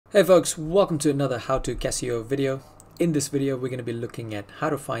Hey folks, welcome to another How to Casio video. In this video, we're going to be looking at how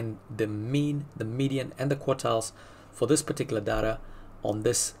to find the mean, the median, and the quartiles for this particular data on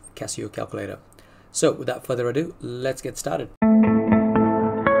this Casio calculator. So without further ado, let's get started.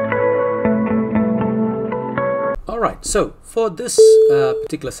 Alright, so for this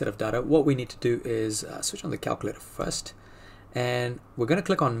particular set of data, what we need to do is switch on the calculator first. And we're going to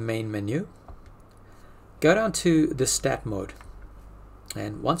click on main menu, go down to the stat mode.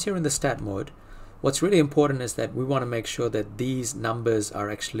 And once you're in the stat mode, what's really important is that we want to make sure that these numbers are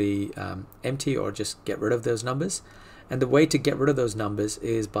actually empty, or just get rid of those numbers. And the way to get rid of those numbers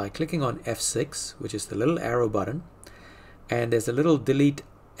is by clicking on F6, which is the little arrow button. And there's a little delete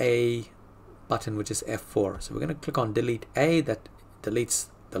A button, which is F4. So we're going to click on delete A, that deletes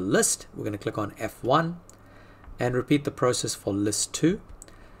the list. We're going to click on F1 and repeat the process for list 2.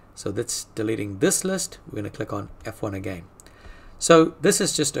 So that's deleting this list. We're going to click on F1 again. So this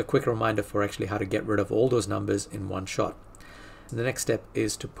is just a quick reminder for actually how to get rid of all those numbers in one shot. And the next step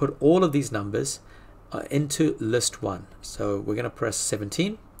is to put all of these numbers into list 1. So we're going to press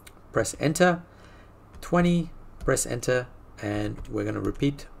 17, press enter, 20, press enter, and we're going to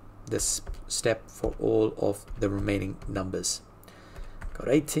repeat this step for all of the remaining numbers. Got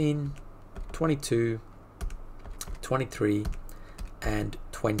 18, 22, 23, and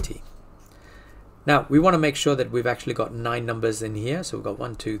 20. Now we want to make sure that we've actually got 9 numbers in here. So we've got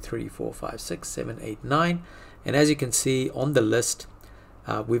 1, 2, 3, 4, 5, 6, 7, 8, 9. And as you can see on the list,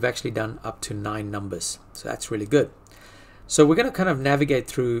 we've actually done up to 9 numbers. So that's really good. So we're going to kind of navigate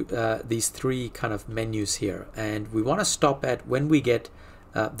through these 3 kind of menus here. And we want to stop at when we get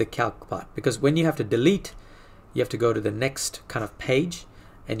the calc part. Because when you have to delete, you have to go to the next kind of page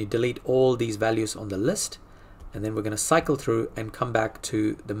and you delete all these values on the list. And then we're going to cycle through and come back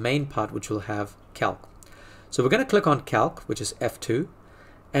to the main part, which will have calc. So we're going to click on calc, which is F2.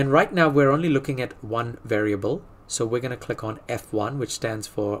 And right now we're only looking at one variable. So we're going to click on F1, which stands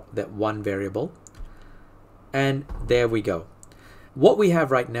for that one variable. And there we go. What we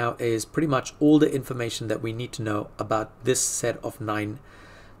have right now is pretty much all the information that we need to know about this set of 9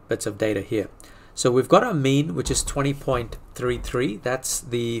 bits of data here. So we've got our mean, which is 20.33. That's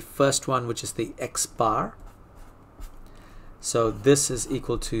the first one, which is the X bar. So this is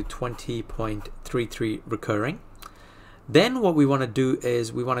equal to 20.33 recurring. Then what we want to do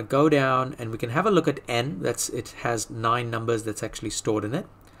is we want to go down and we can have a look at n. It has 9 numbers that's actually stored in it.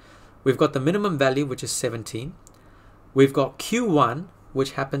 We've got the minimum value, which is 17. We've got Q1,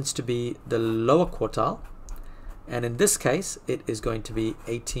 which happens to be the lower quartile. And in this case, it is going to be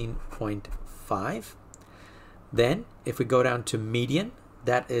 18.5. Then if we go down to median,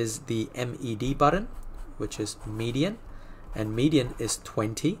 that is the MED button, which is median. And median is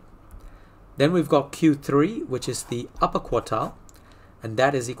 20. Then we've got Q3, which is the upper quartile, and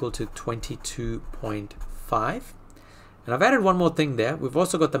that is equal to 22.5. And I've added one more thing there. We've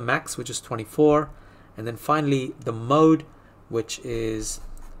also got the max, which is 24, and then finally the mode, which is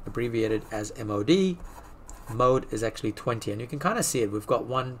abbreviated as MOD. Mode is actually 20, and you can kind of see it. We've got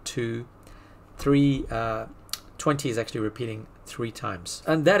 1, 2, 3, 20 is actually repeating 3 times.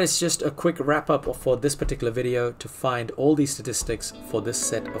 And that is just a quick wrap up for this particular video to find all these statistics for this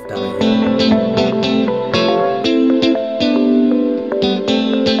set of data here.